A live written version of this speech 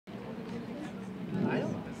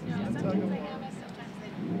On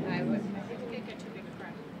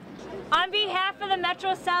behalf of the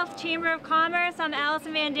Metro South Chamber of Commerce, I'm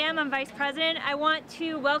Allison Van Dam, I'm Vice President. I want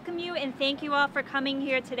to welcome you and thank you all for coming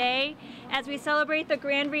here today as we celebrate the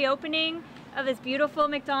grand reopening of this beautiful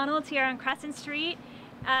McDonald's here on Crescent Street.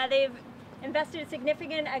 They've invested a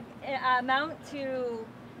significant amount to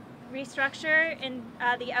restructure in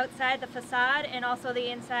the outside, the facade, and also the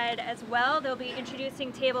inside as well. They'll be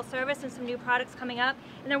introducing table service and some new products coming up.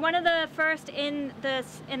 And they're one of the first in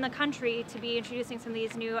the country to be introducing some of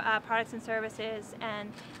these new products and services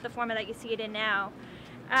and the format that you see it in now.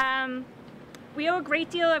 We owe a great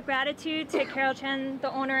deal of gratitude to Carol Chen, the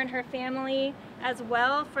owner, and her family as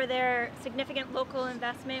well for their significant local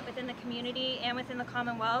investment within the community and within the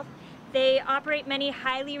Commonwealth. They operate many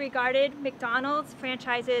highly regarded McDonald's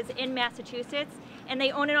franchises in Massachusetts, and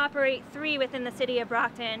they own and operate 3 within the city of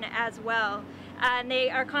Brockton as well. And they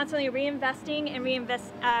are constantly reinvesting and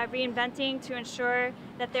reinventing to ensure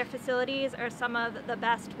that their facilities are some of the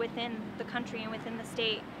best within the country and within the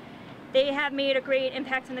state. They have made a great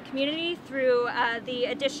impact in the community through the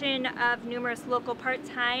addition of numerous local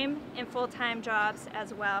part-time and full-time jobs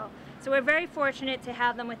as well. So we're very fortunate to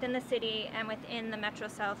have them within the city and within the Metro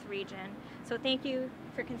South region. So thank you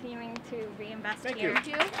for continuing to reinvest here. Thank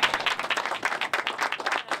you.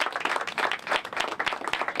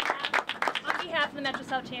 On behalf of the Metro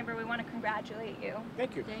South Chamber, we want to congratulate you.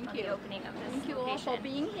 Thank you. On the opening of this Thank you all location. for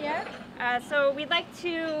being here. So we'd like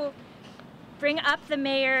to bring up the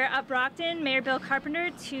Mayor of Brockton, Mayor Bill Carpenter,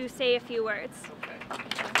 to say a few words.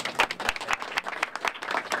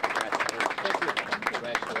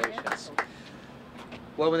 Congratulations.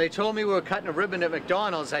 Well, when they told me we were cutting a ribbon at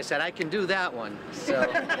McDonald's, I said, I can do that one. So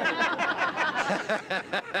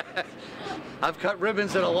I've cut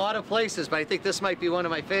ribbons at a lot of places, but I think this might be one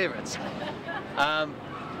of my favorites.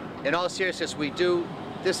 In all seriousness,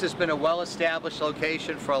 this has been a well-established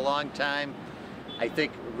location for a long time. I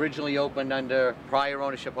think originally opened under prior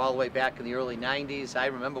ownership all the way back in the early 90s. I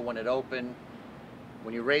remember when it opened.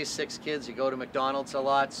 When you raise 6 kids, you go to McDonald's a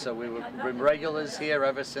lot, so we were regulars here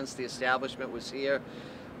ever since the establishment was here.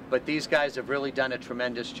 But these guys have really done a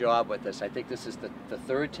tremendous job with this. I think this is the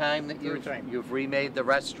 3rd time that you've remade the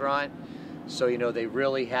restaurant. So, you know, they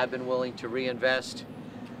really have been willing to reinvest.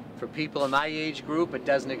 For people in my age group, it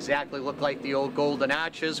doesn't exactly look like the old Golden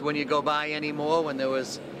Arches when you go by anymore, when there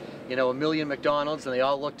was, you know, a million McDonald's and they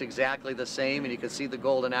all looked exactly the same and you could see the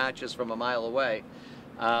Golden Arches from a mile away.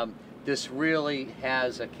 This really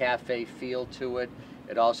has a cafe feel to it.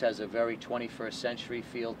 It also has a very 21st century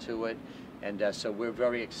feel to it. And so we're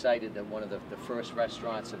very excited that one of the first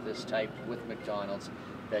restaurants of this type with McDonald's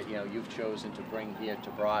that, you know, you've chosen to bring here to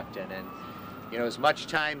Brockton. And, you know, as much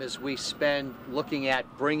time as we spend looking at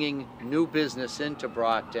bringing new business into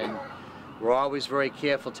Brockton, we're always very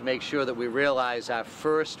careful to make sure that we realize our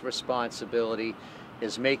first responsibility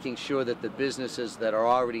is making sure that the businesses that are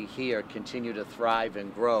already here continue to thrive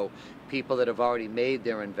and grow. People that have already made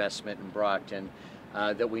their investment in Brockton,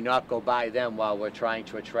 that we not go by them while we're trying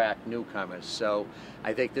to attract newcomers. So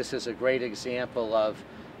I think this is a great example of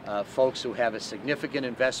folks who have a significant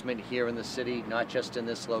investment here in the city, not just in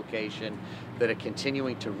this location, that are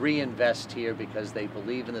continuing to reinvest here because they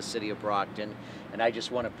believe in the city of Brockton. And I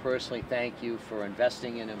just want to personally thank you for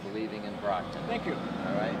investing in and believing in Brockton. Thank you.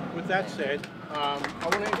 All right. With that said, I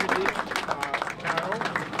want to introduce Carol,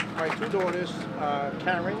 my 2 daughters,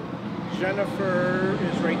 Karen, Jennifer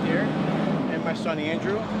is right there, and my son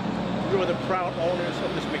Andrew. We are the proud owners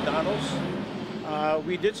of this McDonald's.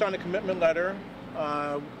 We did sign a commitment letter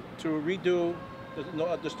to redo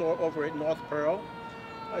the store over at North Pearl.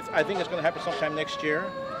 I think it's going to happen sometime next year,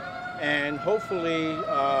 and hopefully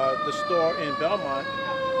the store in Belmont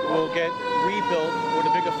will get rebuilt with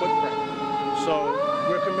a bigger footprint. So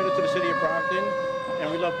we're committed to the city of Brockton, and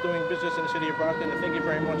we love doing business in the city of Brockton, and thank you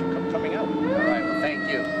very much for coming out. All right, well, thank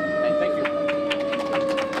you. Thank you.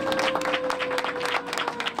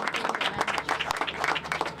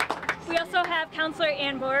 We also have Councilor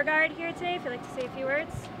Ann Beauregard here today, if you'd like to say a few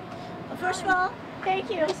words. Well, first of all, thank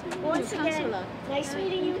you once again. Nice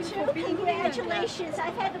meeting you too. Congratulations.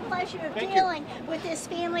 I've had the pleasure of dealing with this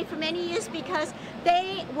family for many years because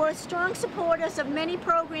they were strong supporters of many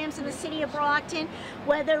programs in the city of Brockton,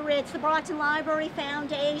 whether it's the Brockton Library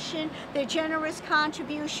Foundation, their generous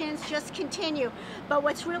contributions just continue. But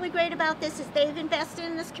what's really great about this is they've invested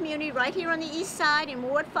in this community right here on the east side in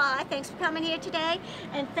Ward 5. Thanks for coming here today,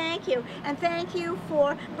 and thank you. And thank you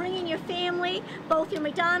for bringing your family, both your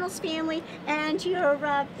McDonald's family and your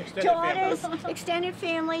daughter's extended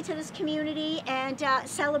family to this community and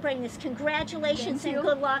celebrating this. Congratulations and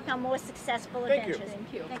good luck on more successful adventures.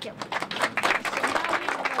 Thank you. Thank you.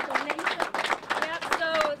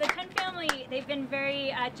 they've been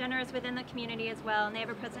very generous within the community as well, and they have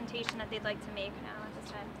a presentation that they'd like to make now at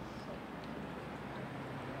this time.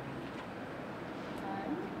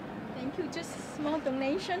 Thank you. Just a small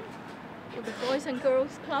donation to the Boys and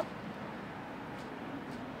Girls Club,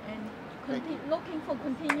 and looking for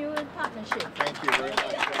continued partnership. Thank you very much.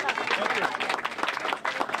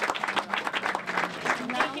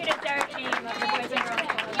 Thank you to Derek Kane of the Boys and Girls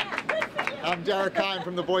Club. I'm Derek Kine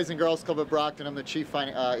from the Boys and Girls Club of Brockton. I'm the Chief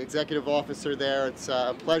Executive Officer there. It's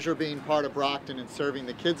a pleasure being part of Brockton and serving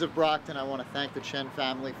the kids of Brockton. I want to thank the Chen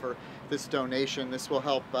family for this donation. This will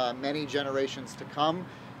help many generations to come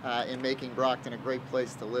in making Brockton a great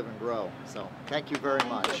place to live and grow. So thank you very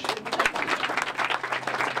much.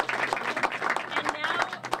 And now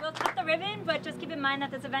we'll cut the ribbon, but just keep in mind that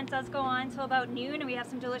this event does go on until about noon, and we have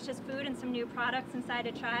some delicious food and some new products inside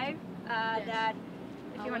to try that,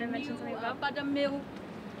 if you want to mention something about. Buttermilk,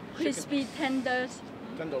 crispy tenderloin.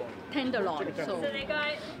 So they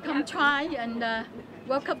got, come try and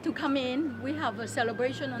welcome to come in. We have a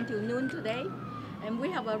celebration until noon today, and we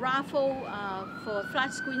have a raffle for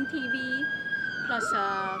flat screen TV plus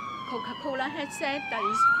a Coca-Cola headset that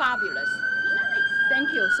is fabulous.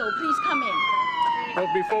 Thank you. So please come in. Well,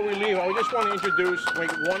 before we leave, I just want to introduce,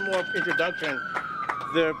 like, one more introduction.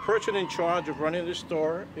 The person in charge of running the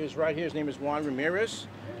store is right here. His name is Juan Ramirez.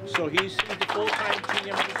 So he's the full-time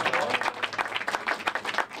GM of the store.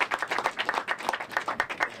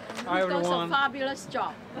 Hi everyone. He does a fabulous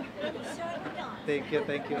job. Thank you,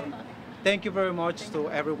 thank you. Thank you very much to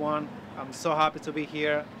everyone. I'm so happy to be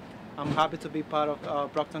here. I'm happy to be part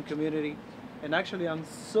of Brockton community. And actually I'm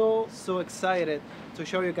so excited to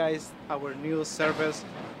show you guys our new service.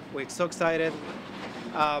 We're so excited.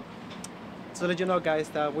 So let you know, guys,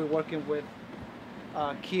 that we're working with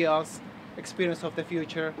kiosks, experience of the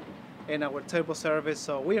future, and our table service.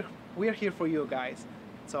 So we're here for you guys.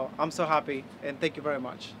 So I'm so happy, and thank you very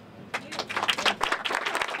much.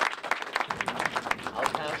 I'll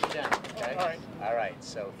count you down, okay? All right. All right,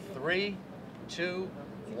 so 3, 2,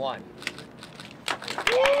 1.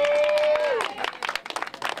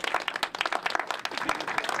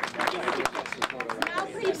 Now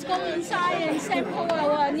please go inside and sample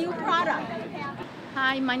our new product.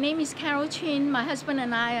 Hi, my name is Carol Chin. My husband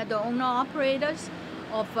and I are the owner-operators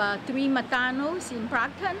of 3 McDonald's in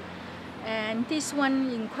Brockton. And this one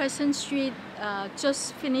in Crescent Street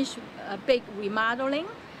just finished a big remodeling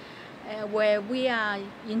where we are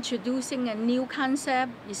introducing a new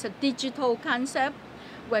concept. It's a digital concept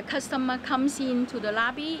where customer comes into the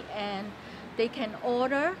lobby and they can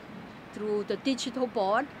order through the digital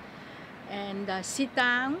board and sit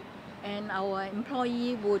down, and our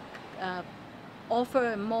employee would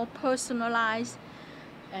offer a more personalized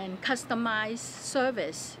and customized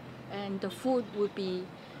service, and the food would be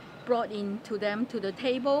brought in to them to the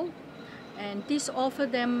table, and this offers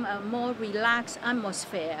them a more relaxed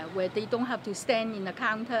atmosphere where they don't have to stand in the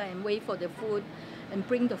counter and wait for the food and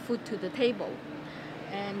bring the food to the table.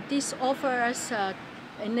 And this offers us,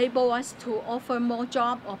 enable us to offer more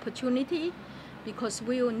job opportunity because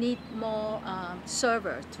we will need more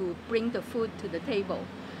servers to bring the food to the table.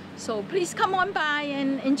 So please come on by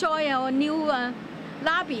and enjoy our new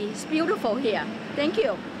lobby. It's beautiful here. Thank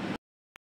you.